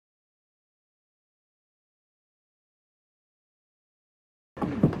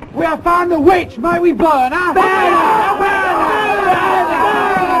we have found the witch. May we burn her? Burn her!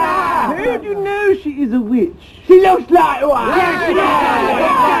 How do you know she is a witch? She looks like one.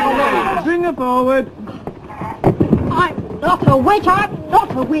 Bring her forward. I'm not a witch, I'm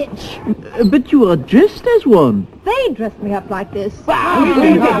not a witch. But you are dressed as one. They dressed me up like this.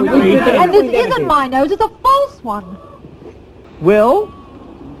 And this isn't my nose, it's a false one. Well,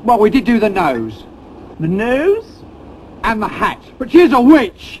 Well, we did do the nose. the nose? And the hat. But she's a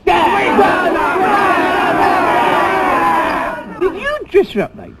witch. Did you dress her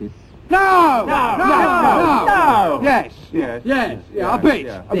up like this? No! No! Yes. Yes. Yes. Yeah, a bit.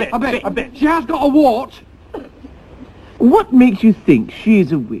 Yeah. A bit. She has got a wart. What makes you think she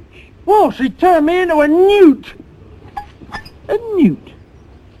is a witch? Well, she turned me into a newt. A newt?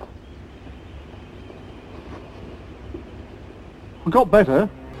 I got better.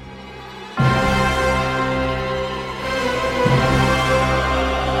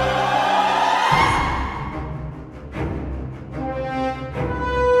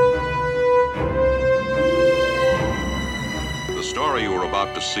 The story you are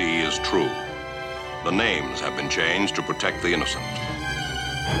about to see is true. The names have been changed to protect the innocent.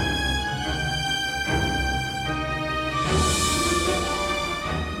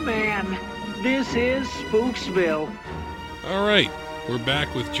 Man, this is Spooksville. All right, we're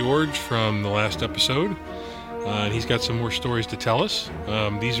back with George from the last episode, and he's got some more stories to tell us.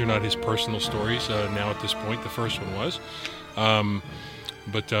 These are not his personal stories now at this point. The first one was.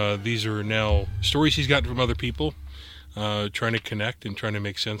 But these are now stories he's gotten from other people, trying to connect and trying to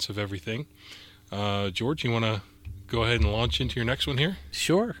make sense of everything. George, you want to go ahead and launch into your next one here?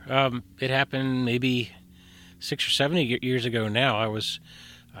 Sure. It happened maybe 6 or 7 years ago now. I was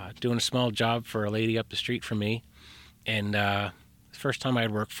doing a small job for a lady up the street from me, and the first time I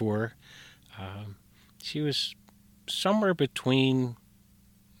had worked for her, she was somewhere between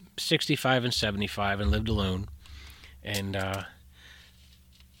 65 and 75 and lived alone, and was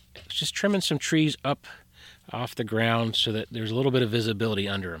just trimming some trees up off the ground so that there's a little bit of visibility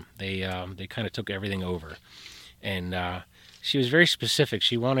under them. They kind of took everything over, and she was very specific.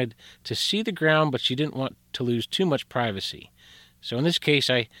 She wanted to see the ground, but she didn't want to lose too much privacy. So in this case,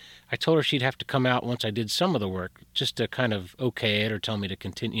 I told her she'd have to come out once I did some of the work, just to kind of okay it or tell me to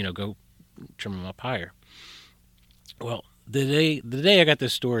continue, go trim them up higher. Well, the day I got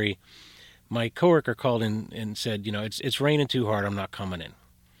this story, my coworker called in and said, it's raining too hard, I'm not coming in,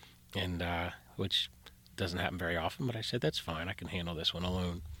 and which doesn't happen very often, but I said, that's fine, I can handle this one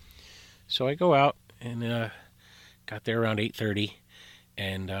alone. So I go out and got there around 8:30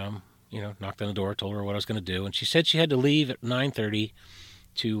 and, knocked on the door, told her what I was going to do. And she said she had to leave at 9:30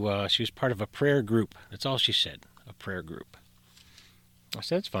 to, she was part of a prayer group. That's all she said, a prayer group. I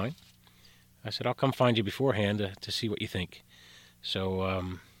said, that's fine. I said, I'll come find you beforehand to see what you think. So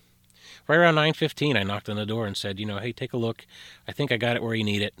right around 9:15, I knocked on the door and said, hey, take a look. I think I got it where you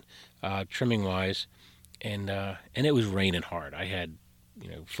need it, trimming-wise. And it was raining hard. I had,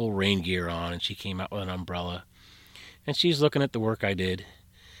 full rain gear on, and she came out with an umbrella. And she's looking at the work I did.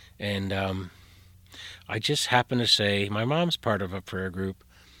 And I just happened to say, my mom's part of a prayer group.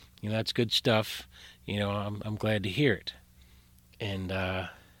 That's good stuff. I'm glad to hear it. And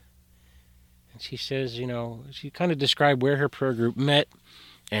she says, she kind of described where her prayer group met.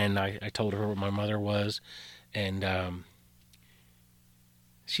 And I told her what my mother was. And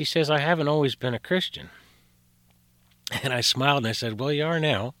she says, I haven't always been a Christian. And I smiled and I said, well, you are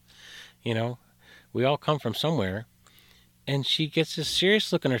now. We all come from somewhere. And she gets this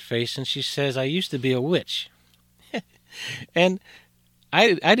serious look on her face and she says, I used to be a witch. And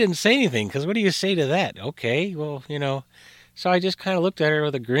I didn't say anything, because what do you say to that? Okay, well, So I just kind of looked at her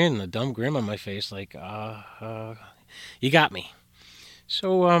with a grin, a dumb grin on my face, like, you got me.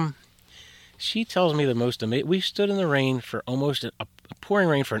 So she tells me the most amazing. We stood in the rain for almost a pouring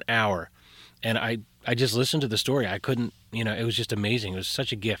rain for an hour. And I just listened to the story. I couldn't, it was just amazing. It was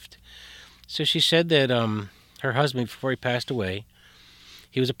such a gift. So she said that her husband, before he passed away,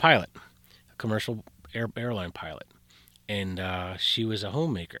 he was a pilot, a commercial airline pilot. And she was a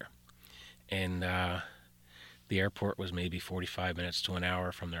homemaker. And the airport was maybe 45 minutes to an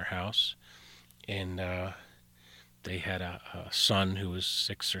hour from their house. And they had a son who was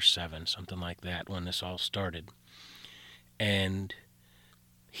 6 or 7, something like that, when this all started. And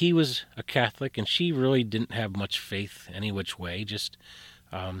he was a Catholic, and she really didn't have much faith any which way, just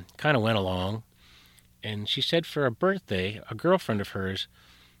kind of went along. And she said for a birthday, a girlfriend of hers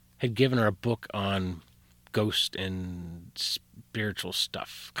had given her a book on ghost and spiritual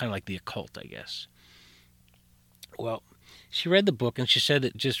stuff, kind of like the occult, I guess. Well, she read the book, and she said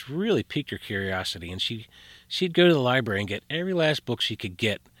it just really piqued her curiosity, and she'd go to the library and get every last book she could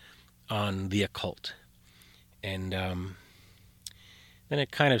get on the occult. And then it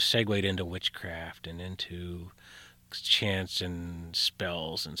kind of segued into witchcraft and into chants and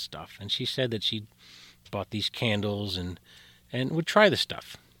spells and stuff. And she said that she bought these candles and would try the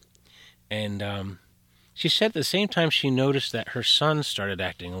stuff. And she said at the same time she noticed that her son started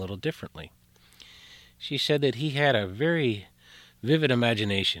acting a little differently. She said that he had a very vivid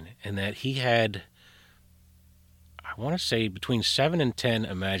imagination and that he had, I want to say, between 7 and 10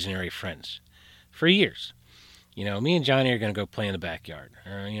 imaginary friends for years. You know, me and Johnny are going to go play in the backyard.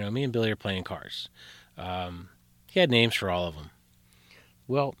 Or, you know, me and Billy are playing cars. He had names for all of them.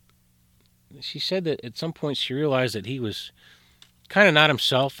 Well, she said that at some point she realized that he was kind of not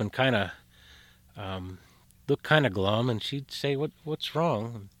himself and kind of looked kind of glum, and she'd say, what's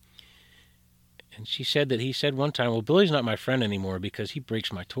wrong? And she said that he said one time, well, Billy's not my friend anymore because he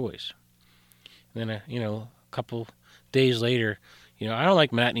breaks my toys. And then, a couple days later, I don't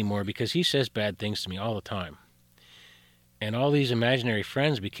like Matt anymore because he says bad things to me all the time. And all these imaginary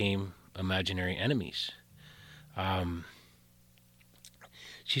friends became imaginary enemies.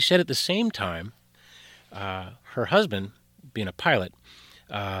 She said at the same time, her husband, being a pilot,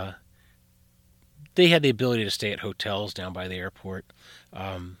 they had the ability to stay at hotels down by the airport.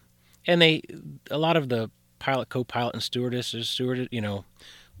 And a lot of the pilot, co-pilot, and stewardesses,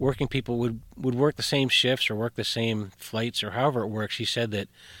 working people would work the same shifts or work the same flights or however it works. She said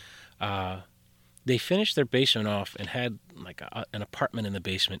that they finished their basement off and had like an apartment in the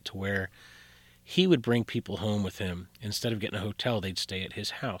basement to where he would bring people home with him. Instead of getting a hotel, they'd stay at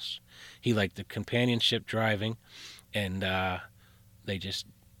his house. He liked the companionship driving, and they just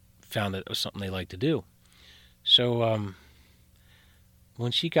found that it was something they liked to do. So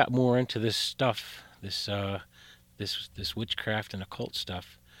when she got more into this stuff, this witchcraft and occult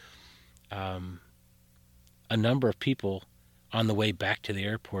stuff, a number of people on the way back to the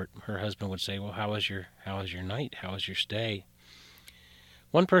airport, her husband would say, well, how was your night? How was your stay?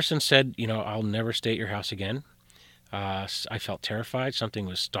 One person said, I'll never stay at your house again. I felt terrified. Something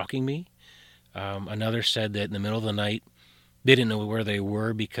was stalking me. Another said that in the middle of the night, they didn't know where they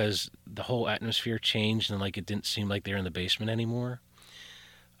were because the whole atmosphere changed and it didn't seem like they were in the basement anymore.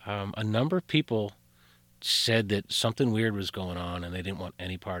 A number of people said that something weird was going on and they didn't want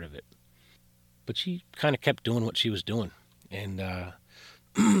any part of it. But she kind of kept doing what she was doing. And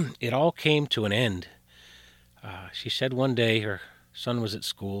it all came to an end. She said one day her son was at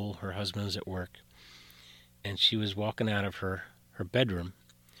school, her husband was at work, and she was walking out of her bedroom.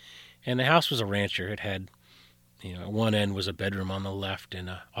 And the house was a rancher. It had, at one end was a bedroom on the left and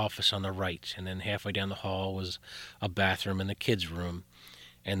an office on the right. And then halfway down the hall was a bathroom and the kids' room.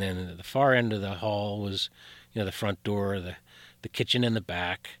 And then at the far end of the hall was, the front door, the kitchen in the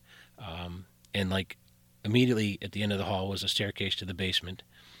back. And immediately at the end of the hall was a staircase to the basement.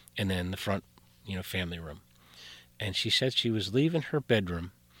 And then the front, family room. And she said she was leaving her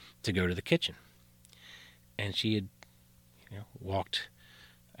bedroom to go to the kitchen. And she had, walked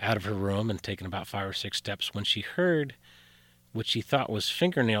out of her room and taken about 5 or 6 steps when she heard what she thought was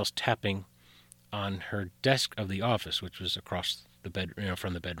fingernails tapping on her desk of the office, which was across the bed,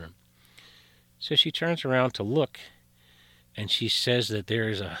 from the bedroom. So she turns around to look, and she says that there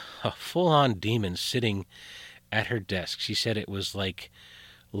is a full-on demon sitting at her desk. She said it was like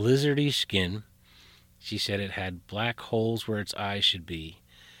lizardy skin. She said it had black holes where its eyes should be,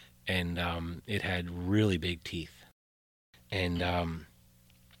 and it had really big teeth. And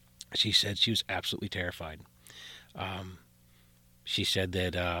she said she was absolutely terrified. She said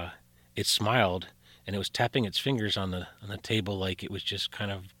that it smiled, and it was tapping its fingers on the table like it was just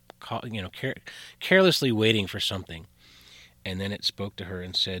kind of carelessly waiting for something. And then it spoke to her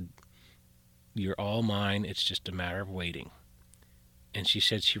and said, "You're all mine. It's just a matter of waiting." And she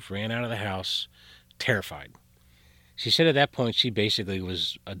said she ran out of the house terrified. She said at that point she basically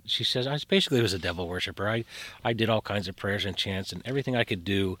was, I was a devil worshiper. I did all kinds of prayers and chants and everything I could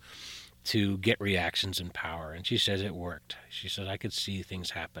do to get reactions and power. And she says it worked. She said I could see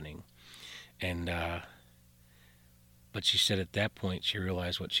things happening. And, but she said at that point she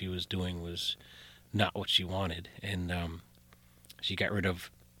realized what she was doing was not what she wanted. And she got rid of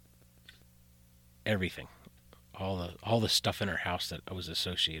everything, all the stuff in her house that was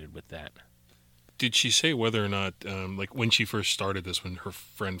associated with that. Did she say whether or not, when she first started this, when her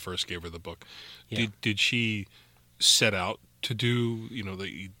friend first gave her the book, did she set out to do,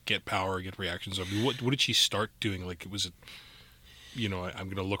 get power, get reactions? I mean, what did she start doing? Was it, I'm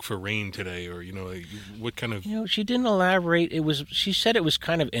going to look for rain today, or, what kind of... she didn't elaborate. She said it was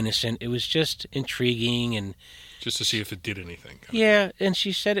kind of innocent. It was just intriguing and... Just to see if it did anything. And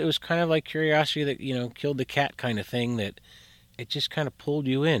she said it was kind of like curiosity that, killed the cat kind of thing, that it just kind of pulled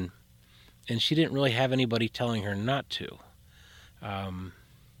you in. and she didn't really have anybody telling her not to.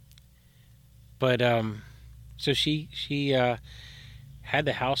 So she had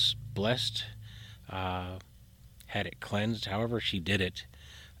the house blessed, had it cleansed, however she did it,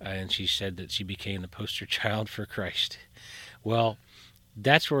 and she said that she became the poster child for Christ. Well,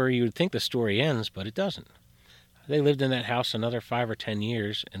 that's where you would think the story ends, but it doesn't. They lived in that house another 5 or 10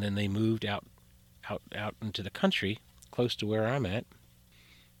 years, and then they moved out into the country, close to where I'm at.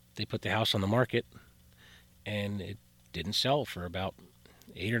 They put the house on the market, and it didn't sell for about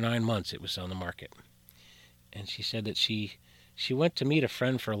 8 or 9 months. It was on the market. And she said that she went to meet a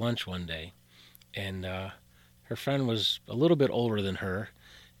friend for lunch one day, and her friend was a little bit older than her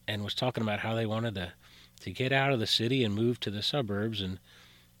and was talking about how they wanted to get out of the city and move to the suburbs. And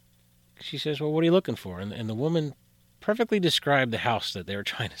she says, well, what are you looking for? And the woman perfectly described the house that they were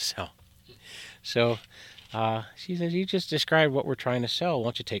trying to sell. So she says, you just described what we're trying to sell. Why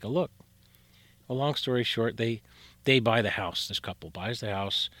don't you take a look? Well, long story short, they buy the house. This couple buys the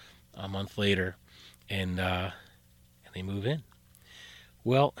house a month later, and they move in.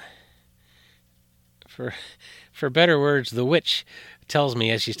 Well, for better words, the witch tells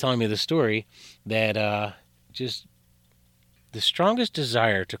me, as she's telling me the story, that just the strongest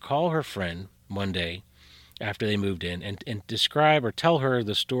desire to call her friend one day after they moved in and describe or tell her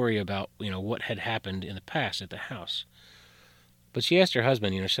the story about, what had happened in the past at the house. But she asked her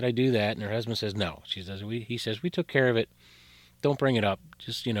husband, should I do that? And her husband says no. He says, we took care of it. Don't bring it up.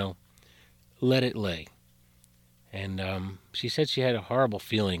 Just, let it lay. And she said she had a horrible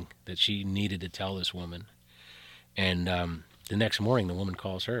feeling that she needed to tell this woman. And the next morning, the woman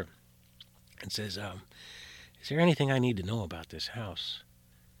calls her and says, is there anything I need to know about this house?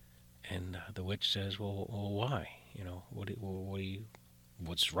 And the witch says, well, why?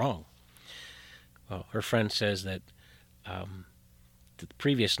 What's wrong? Well, her friend says that the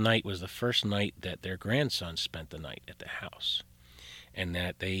previous night was the first night that their grandson spent the night at the house, and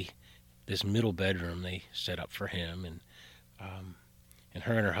that this middle bedroom they set up for him, and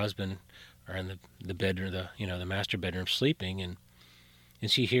her and her husband are in the bedroom, the master bedroom, sleeping, and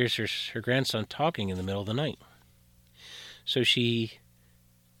she hears her grandson talking in the middle of the night. So she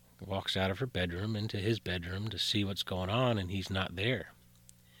walks out of her bedroom into his bedroom to see what's going on, and he's not there.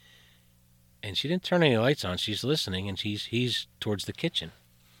 And she didn't turn any lights on. She's listening, and he's towards the kitchen.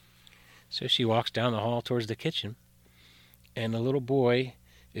 So she walks down the hall towards the kitchen, and the little boy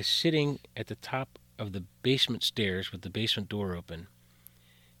is sitting at the top of the basement stairs with the basement door open.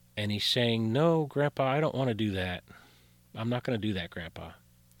 And he's saying, no, Grandpa, I don't want to do that. I'm not going to do that, Grandpa.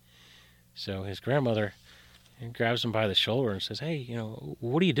 So his grandmother grabs him by the shoulder and says, hey,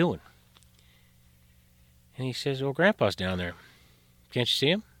 what are you doing? And he says, well, Grandpa's down there. Can't you see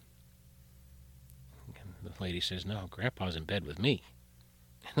him? And the lady says, no, Grandpa's in bed with me.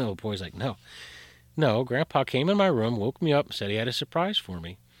 And the little boy's like, no, Grandpa came in my room, woke me up, and said he had a surprise for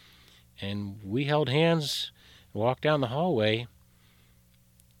me. And we held hands, walked down the hallway.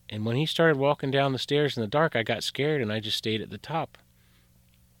 And when he started walking down the stairs in the dark, I got scared, and I just stayed at the top.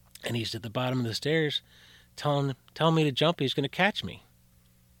 And he's at the bottom of the stairs, telling me to jump. He's going to catch me.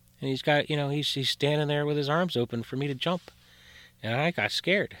 And he's got, he's standing there with his arms open for me to jump. And I got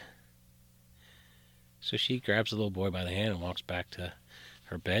scared. So she grabs the little boy by the hand and walks back to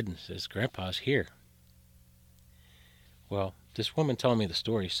her bed and says, Grandpa's here. Well, this woman telling me the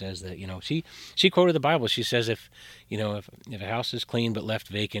story says that, she quoted the Bible. She says if a house is clean but left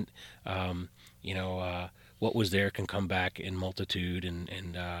vacant, what was there can come back in multitude,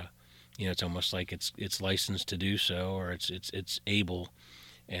 and it's almost like it's licensed to do so, or it's able,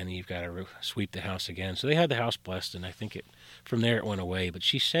 and you've got to sweep the house again. So they had the house blessed, and I think from there it went away. But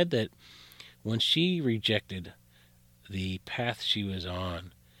she said that when she rejected the path she was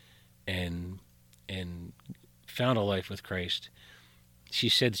on and found a life with Christ, she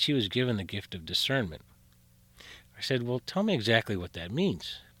said she was given the gift of discernment. I said, well, tell me exactly what that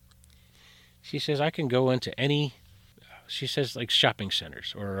means. She says, I can go into any, she says, like shopping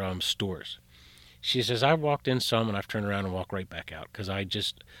centers or stores. She says, I've walked in some and I've turned around and walked right back out because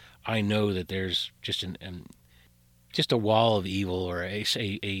I know that there's just just a wall of evil, or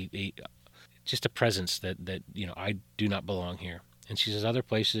just a presence that I do not belong here. And she says other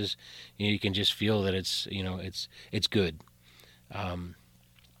places, you can just feel that it's good.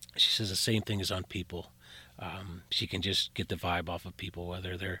 She says the same thing is on people. She can just get the vibe off of people,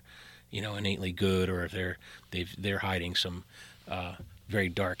 whether they're, innately good, or if they're hiding some very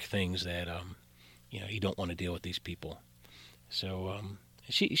dark things that you don't want to deal with these people. So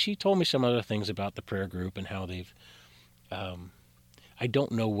she told me some other things about the prayer group and how they've. I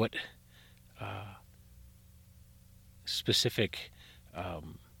don't know what specific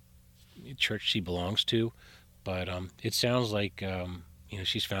church she belongs to, but it sounds like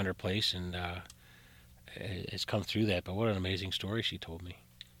she's found her place and has come through that. But what an amazing story she told me.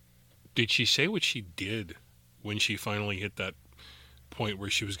 Did she say what she did when she finally hit that point where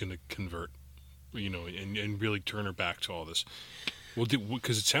she was going to convert, and really turn her back to all this? Well,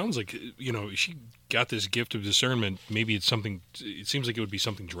 because it sounds like, she got this gift of discernment. Maybe it seems like it would be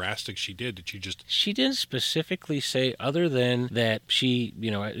something drastic she did. Did she just... She didn't specifically say, other than that she,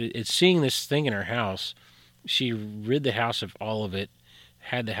 it's seeing this thing in her house. She rid the house of all of it,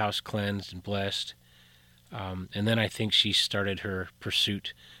 had the house cleansed and blessed. And then I think she started her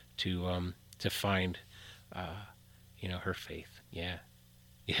pursuit to find, her faith. Yeah.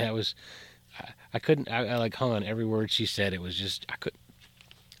 Yeah, it was... I couldn't. I like hung on every word she said. It was just I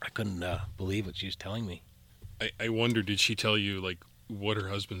couldn't believe what she was telling me. I wonder, did she tell you like what her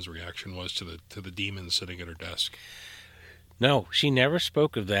husband's reaction was to the demon sitting at her desk? No, she never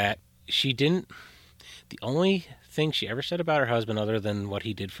spoke of that. She didn't. The only thing she ever said about her husband, other than what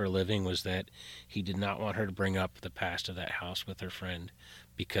he did for a living, was that he did not want her to bring up the past of that house with her friend,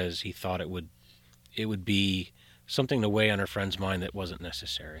 because he thought it would be something to weigh on her friend's mind that wasn't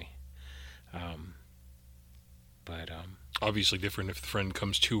necessary. But obviously different if the friend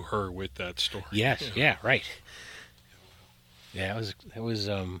comes to her with that story. Yes, yeah, right. Yeah, it was.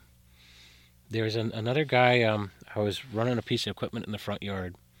 There was another guy. I was running a piece of equipment in the front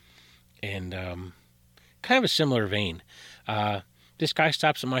yard, and kind of a similar vein. This guy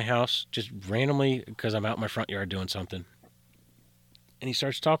stops at my house just randomly because I'm out in my front yard doing something, and he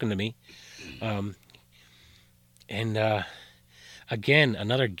starts talking to me. Again,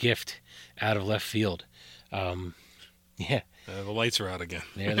 another gift out of left field. Yeah. The lights are out again.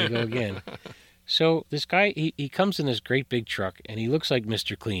 There they go again. So this guy, he comes in this great big truck, and he looks like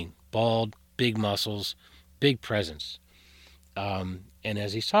Mr. Clean. Bald, big muscles, big presence. And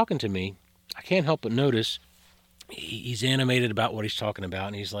as he's talking to me, I can't help but notice he's animated about what he's talking about,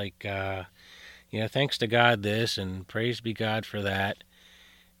 and he's like, thanks to God this, and praise be God for that.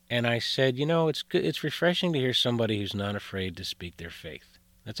 And I said, it's good. It's refreshing to hear somebody who's not afraid to speak their faith.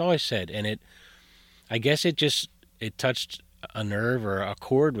 That's all I said. And I guess it touched a nerve or a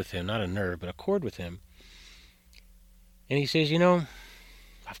chord with him, not a nerve, but a chord with him. And he says,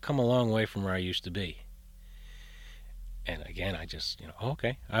 I've come a long way from where I used to be. And again, I just,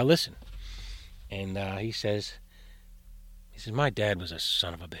 okay, I listen. And he says, my dad was a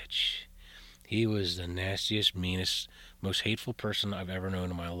son of a bitch. He was the nastiest, meanest, most hateful person I've ever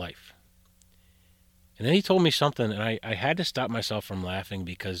known in my life. And then he told me something, and I had to stop myself from laughing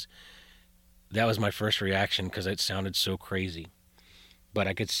because that was my first reaction, because it sounded so crazy. But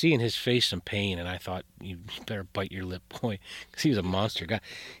I could see in his face some pain, and I thought, you better bite your lip, boy, because he was a monster guy.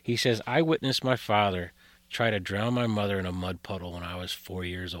 He says, I witnessed my father try to drown my mother in a mud puddle when I was 4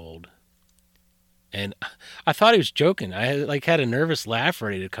 years old. And I thought he was joking. I had a nervous laugh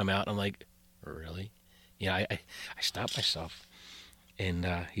ready to come out. I'm like, really? Yeah, I stopped myself. And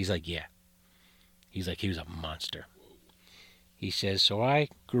he's like, yeah. He's like, he was a monster. He says, so I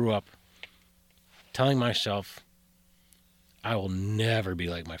grew up telling myself I will never be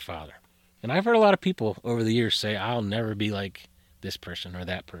like my father. And I've heard a lot of people over the years say, I'll never be like this person or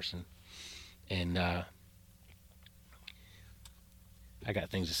that person. And I got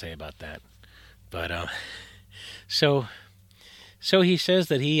things to say about that. But so he says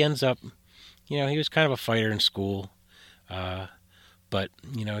that he ends up, he was kind of a fighter in school, but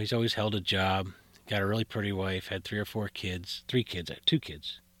he's always held a job, got a really pretty wife, had 3 or 4 kids, 2 kids,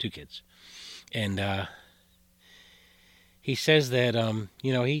 and he says that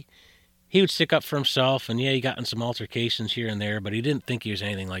he would stick up for himself, and he got in some altercations here and there, but he didn't think he was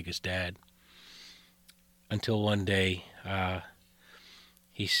anything like his dad until one day.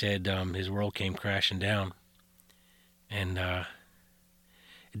 He said his world came crashing down, and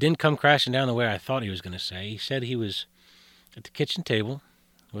it didn't come crashing down the way I thought he was going to say. He said he was at the kitchen table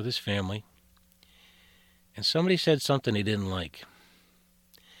with his family, and somebody said something he didn't like.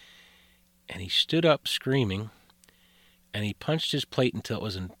 And he stood up screaming, and he punched his plate until it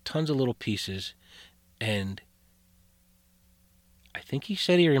was in tons of little pieces, and I think he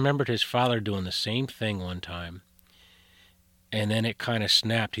said he remembered his father doing the same thing one time. And then it kind of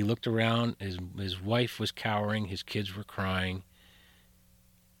snapped. He looked around, his wife was cowering, his kids were crying,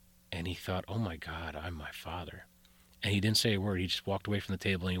 and he thought, oh my God, I'm my father. And he didn't say a word. He just walked away from the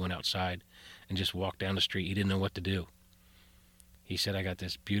table and he went outside and just walked down the street. He didn't know what to do. He said, I got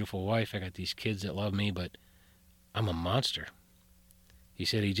this beautiful wife, I got these kids that love me, but I'm a monster. He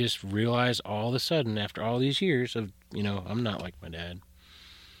said he just realized all of a sudden, after all these years of, I'm not like my dad.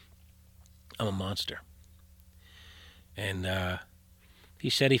 I'm a monster. And he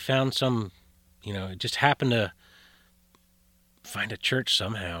said he found some, just happened to find a church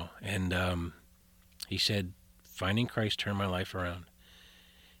somehow. And he said, finding Christ turned my life around.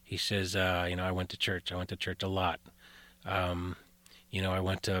 He says, I went to church. I went to church a lot. I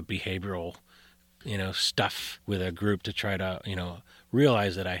went to behavioral, stuff with a group to try to,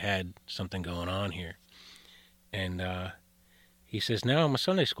 realize that I had something going on here. And he says, now I'm a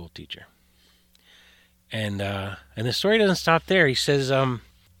Sunday school teacher. And the story doesn't stop there. He says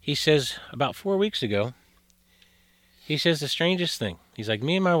about 4 weeks ago, he says the strangest thing. He's like,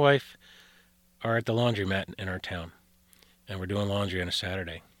 me and my wife are at the laundromat in our town, and we're doing laundry on a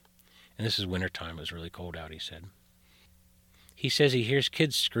Saturday. And this is wintertime. It was really cold out, he said. He says he hears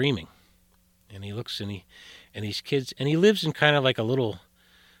kids screaming. And he looks and these kids, and he lives in kind of like a little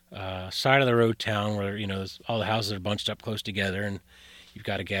side of the road town where, all the houses are bunched up close together, and you've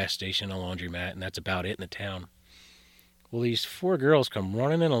got a gas station, a laundromat, and that's about it in the town. Well, these 4 girls come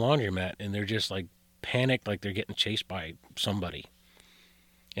running in a laundromat, and they're just like panicked, like they're getting chased by somebody.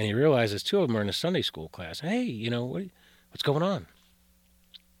 And he realizes 2 of them are in a Sunday school class. Hey, what's going on?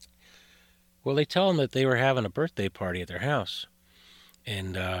 Well, they tell him that they were having a birthday party at their house.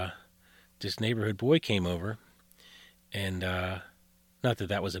 And this neighborhood boy came over. And not that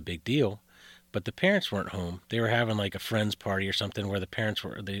that was a big deal, but the parents weren't home. They were having like a friend's party or something where the parents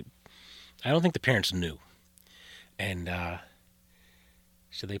were. I don't think the parents knew. And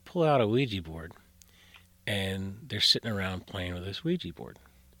so they pull out a Ouija board. And they're sitting around playing with this Ouija board.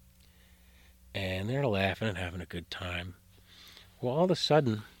 And they're laughing and having a good time. Well, all of a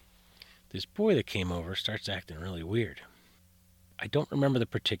sudden, this boy that came over starts acting really weird. I don't remember the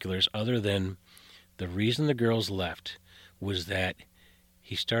particulars other than the reason the girls left was that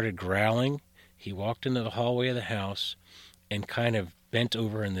he started growling. He walked into the hallway of the house and kind of bent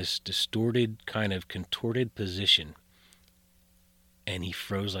over in this distorted, kind of contorted position. And he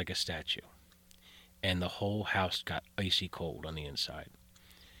froze like a statue. And the whole house got icy cold on the inside.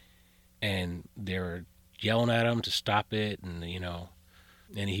 And they were yelling at him to stop it, and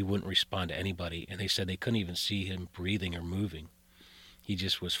and he wouldn't respond to anybody. And they said they couldn't even see him breathing or moving. He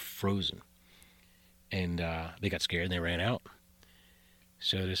just was frozen. And they got scared and they ran out.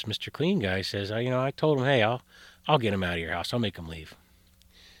 So this Mr. Clean guy says, I told him, hey, I'll get him out of your house. I'll make him leave.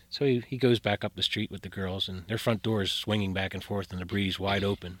 So he goes back up the street with the girls, and their front door is swinging back and forth in the breeze wide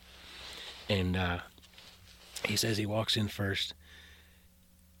open. And he says he walks in first.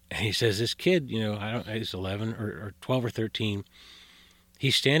 And he says, this kid, he's 11 or 12 or 13.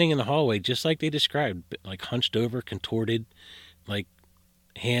 He's standing in the hallway just like they described, like hunched over, contorted, like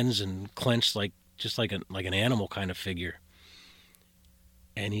hands and clenched, just like an animal kind of figure.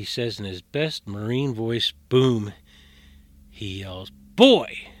 And he says in his best Marine voice, boom, he yells,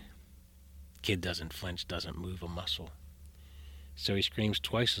 boy! Kid doesn't flinch, doesn't move a muscle. So he screams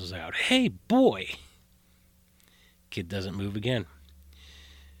twice as loud, hey, boy! Kid doesn't move again.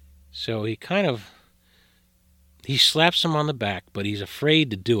 So he slaps him on the back, but he's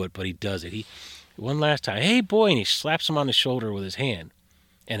afraid to do it, but he does it. One last time, hey, boy, and he slaps him on the shoulder with his hand.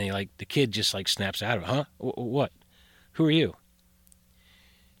 And the kid just snaps out of it. Huh? What? Who are you?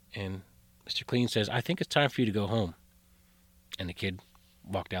 And Mr. Clean says, I think it's time for you to go home. And the kid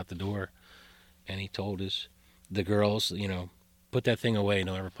walked out the door, and he told the girls, put that thing away,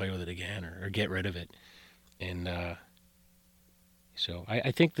 don't ever play with it again, or get rid of it. And so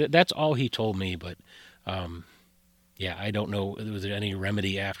I think that's all he told me, but I don't know, was there any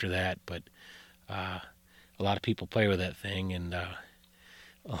remedy after that, but a lot of people play with that thing, and a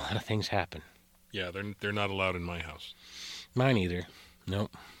lot of things happen. Yeah, they're not allowed in my house. Mine either.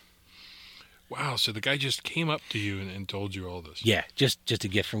 Nope. Wow, so the guy just came up to you and told you all this. Yeah, just a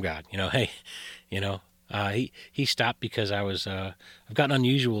gift from God. Hey, he stopped because I've got an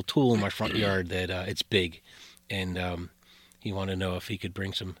unusual tool in my front yard that it's big, and he wanted to know if he could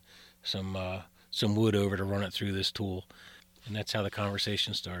bring some wood over to run it through this tool, and that's how the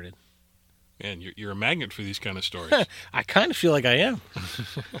conversation started. Man, you're a magnet for these kind of stories. I kind of feel like I am.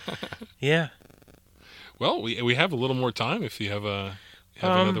 Yeah. Well, we have a little more time if you have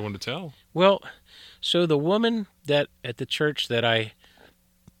another one to tell. Well, so the woman that at the church that I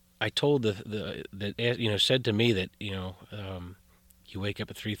told that said to me that you wake up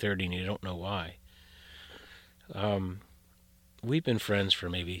at 3:30 and you don't know why. We've been friends for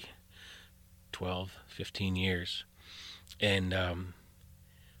maybe 12, 15 years, and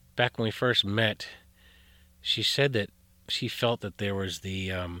back when we first met, she said that she felt that there was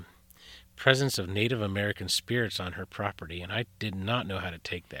the presence of Native American spirits on her property, and I did not know how to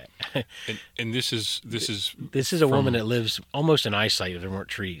take that. and this is a woman that lives almost in eyesight if there weren't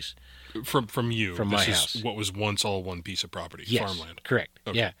trees. From you. From my house. This is what was once all one piece of property, yes, farmland. Correct.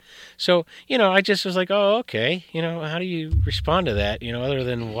 Okay. Yeah. So, I just was like, oh, okay. How do you respond to that? Other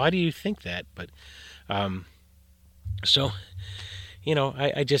than why do you think that? But, so,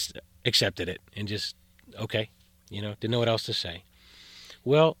 I just accepted it and just, okay, didn't know what else to say.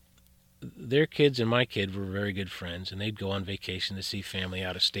 Well, their kids and my kid were very good friends, and they'd go on vacation to see family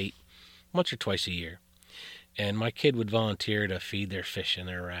out of state once or twice a year. And my kid would volunteer to feed their fish and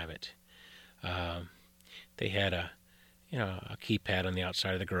their rabbit. They had a keypad on the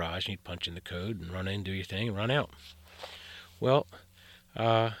outside of the garage, and you'd punch in the code and run in, do your thing, and run out. Well,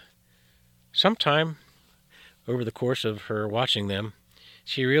 sometime over the course of her watching them,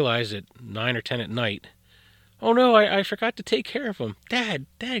 she realized at 9 or 10 at night, oh no, I forgot to take care of them. Dad,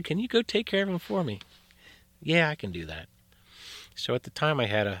 can you go take care of them for me? Yeah, I can do that. So at the time I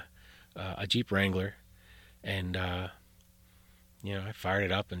had a Jeep Wrangler, and I fired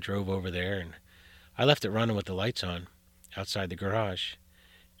it up and drove over there, and I left it running with the lights on outside the garage.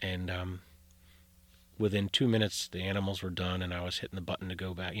 And within 2 minutes, the animals were done, and I was hitting the button to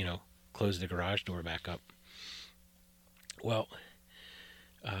go back, close the garage door back up. Well,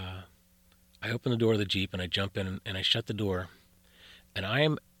 I open the door of the Jeep, and I jump in, and I shut the door, and I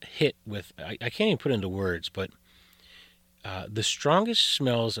am hit with, I can't even put into words, but the strongest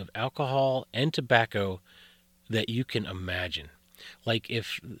smells of alcohol and tobacco that you can imagine. Like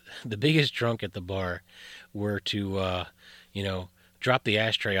if the biggest drunk at the bar were to, drop the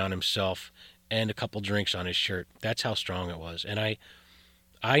ashtray on himself and a couple drinks on his shirt. That's how strong it was. And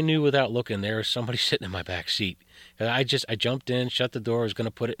I knew without looking there was somebody sitting in my back seat. I jumped in, shut the door, was going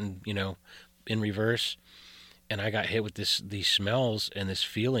to put it in, in reverse, and I got hit with these smells and this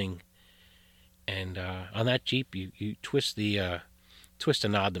feeling. And on that Jeep, you twist a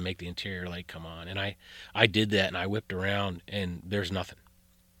knob to make the interior light come on. And I did that, and I whipped around, and there's nothing.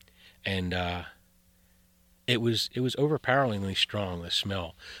 And it was overpoweringly strong, the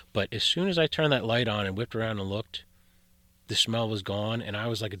smell. But as soon as I turned that light on and whipped around and looked, the smell was gone, and I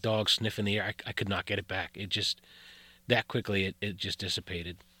was like a dog sniffing the air. I could not get it back. It just, that quickly, it just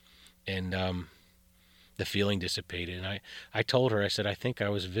dissipated. And the feeling dissipated. And I told her, I said, I think I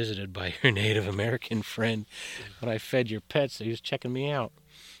was visited by your Native American friend when I fed your pets. He was checking me out.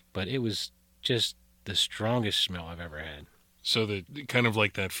 But it was just the strongest smell I've ever had. So the kind of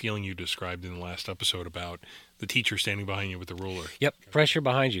like that feeling you described in the last episode about the teacher standing behind you with the ruler. Yep, pressure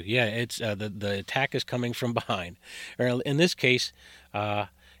behind you. Yeah, it's the attack is coming from behind. Or in this case,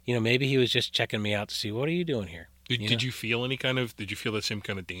 maybe he was just checking me out to see, what are you doing here? Did you feel did you feel that same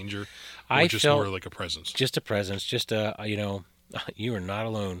kind of danger? Or I just felt more like a presence? Just a presence, you are not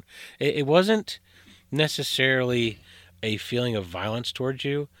alone. It wasn't necessarily a feeling of violence towards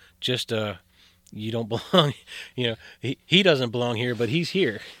you, just you don't belong, he doesn't belong here, but he's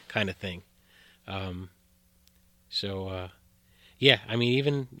here kind of thing. Yeah, I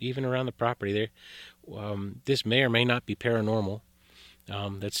mean, even around the property there, this may or may not be paranormal.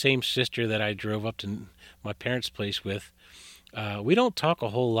 That same sister that I drove up to my parents' place with, we don't talk a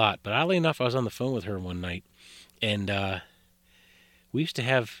whole lot, but oddly enough, I was on the phone with her one night, and we used to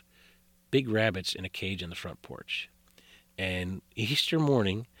have big rabbits in a cage on the front porch. And Easter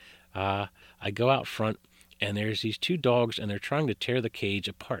morning, I go out front, and there's these two dogs, and they're trying to tear the cage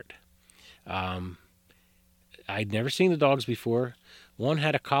apart. I'd never seen the dogs before. One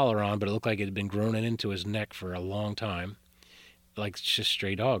had a collar on, but it looked like it had been grown into his neck for a long time, like just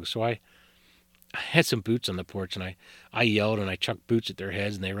stray dogs. So I had some boots on the porch, and I yelled, and I chucked boots at their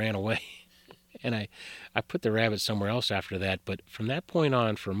heads, and they ran away. And I put the rabbits somewhere else after that. But from that point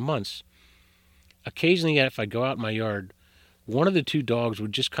on, for months, occasionally if I go out in my yard, one of the two dogs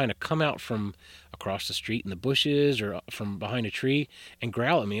would just kind of come out from across the street in the bushes or from behind a tree and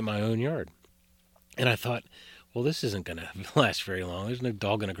growl at me in my own yard. And I thought, well, this isn't going to last very long. There's no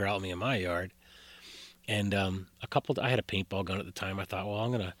dog going to growl at me in my yard. And I had a paintball gun at the time. I thought, well,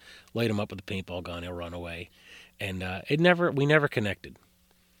 I'm going to light him up with a paintball gun. He'll run away. And we never connected.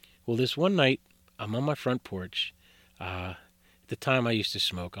 Well, this one night, I'm on my front porch. At the time I used to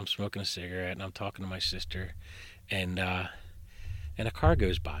smoke. I'm smoking a cigarette, and I'm talking to my sister. And a car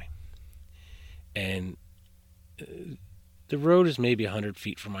goes by. And the road is maybe 100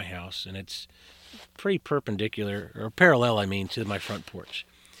 feet from my house, and it's pretty perpendicular, or parallel, to my front porch.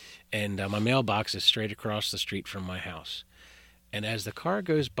 And my mailbox is straight across the street from my house. And as the car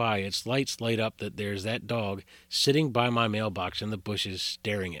goes by, its lights light up that there's that dog sitting by my mailbox in the bushes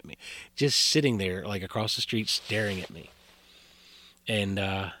staring at me. Just sitting there, like across the street, staring at me. And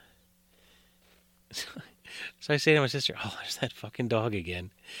So I say to my sister, "Oh, there's that fucking dog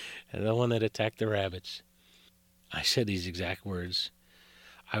again, and the one that attacked the rabbits." I said these exact words.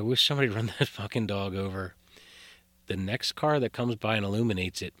 I wish somebody would run that fucking dog over. The next car that comes by and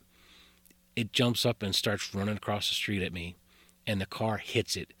illuminates it, it jumps up and starts running across the street at me, and the car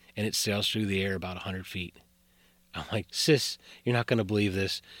hits it, and it sails through the air about 100 feet. I'm like, "Sis, you're not going to believe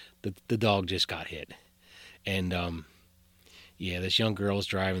this. The dog just got hit." And, yeah, this young girl's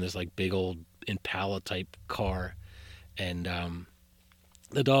driving this, like, big old Impala-type car, and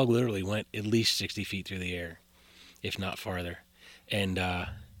the dog literally went at least 60 feet through the air, if not farther. And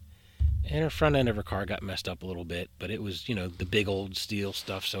her front end of her car got messed up a little bit, but it was, the big old steel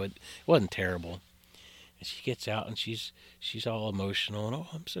stuff, so it wasn't terrible. And she gets out, and she's all emotional, and, "Oh,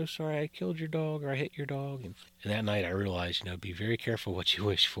 I'm so sorry I killed your dog, or I hit your dog." And that night I realized, be very careful what you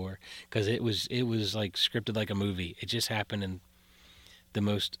wish for, because it was like scripted like a movie. It just happened in the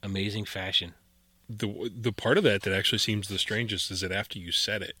most amazing fashion. The part of that actually seems the strangest is that after you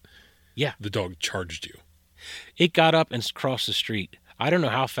said it, yeah, the dog charged you. It got up and crossed the street. I don't know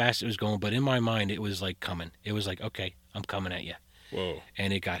how fast it was going, but in my mind, it was like coming. It was like, "Okay, I'm coming at you." Whoa.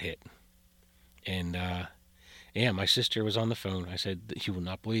 And it got hit. And, yeah, my sister was on the phone. I said, "You will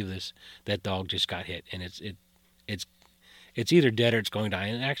not believe this. That dog just got hit, and it's either dead or it's going to die."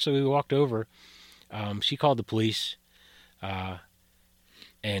 And actually, we walked over. She called the police, and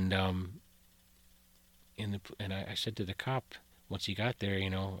I said to the cop, once he got there,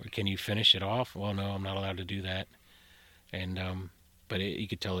 "Can you finish it off?" "Well, no, I'm not allowed to do that." And but you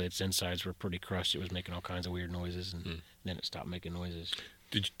could tell its insides were pretty crushed. It was making all kinds of weird noises, and then it stopped making noises.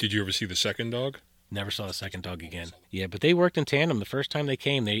 Did you ever see the second dog? Never saw the second dog again. Yeah, but they worked in tandem. The first time they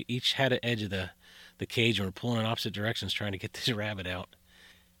came, they each had an edge of the cage and were pulling in opposite directions trying to get this rabbit out.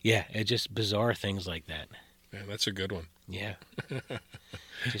 Yeah, it's just bizarre things like that. Man, that's a good one. Yeah.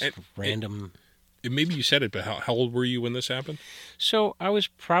 Just random. Maybe you said it, but how old were you when this happened? So I was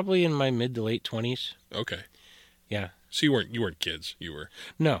probably in my mid to late 20s. Okay. Yeah. So you weren't kids. You were.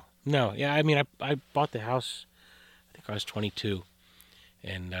 No. Yeah, I mean, I bought the house. I think I was 22,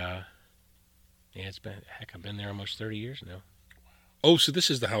 and yeah, I've been there almost 30 years now. Oh, so this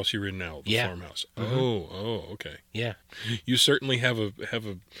is the house you're in now, the yeah. farmhouse. Mm-hmm. Oh, okay. Yeah. You certainly have a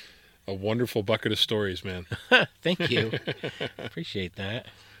wonderful bucket of stories, man. Thank you. Appreciate that.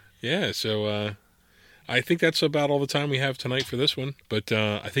 Yeah, so I think that's about all the time we have tonight for this one, but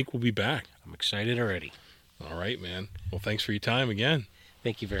I think we'll be back. I'm excited already. All right, man. Well, thanks for your time again.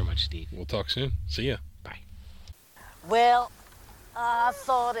 Thank you very much, Steve. We'll talk soon. See ya. Bye. Well, I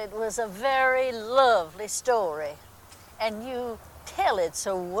thought it was a very lovely story, and you tell it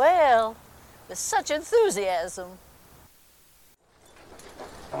so well, with such enthusiasm.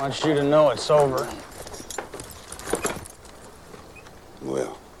 I want you to know it's over.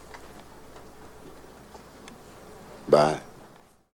 Well, bye.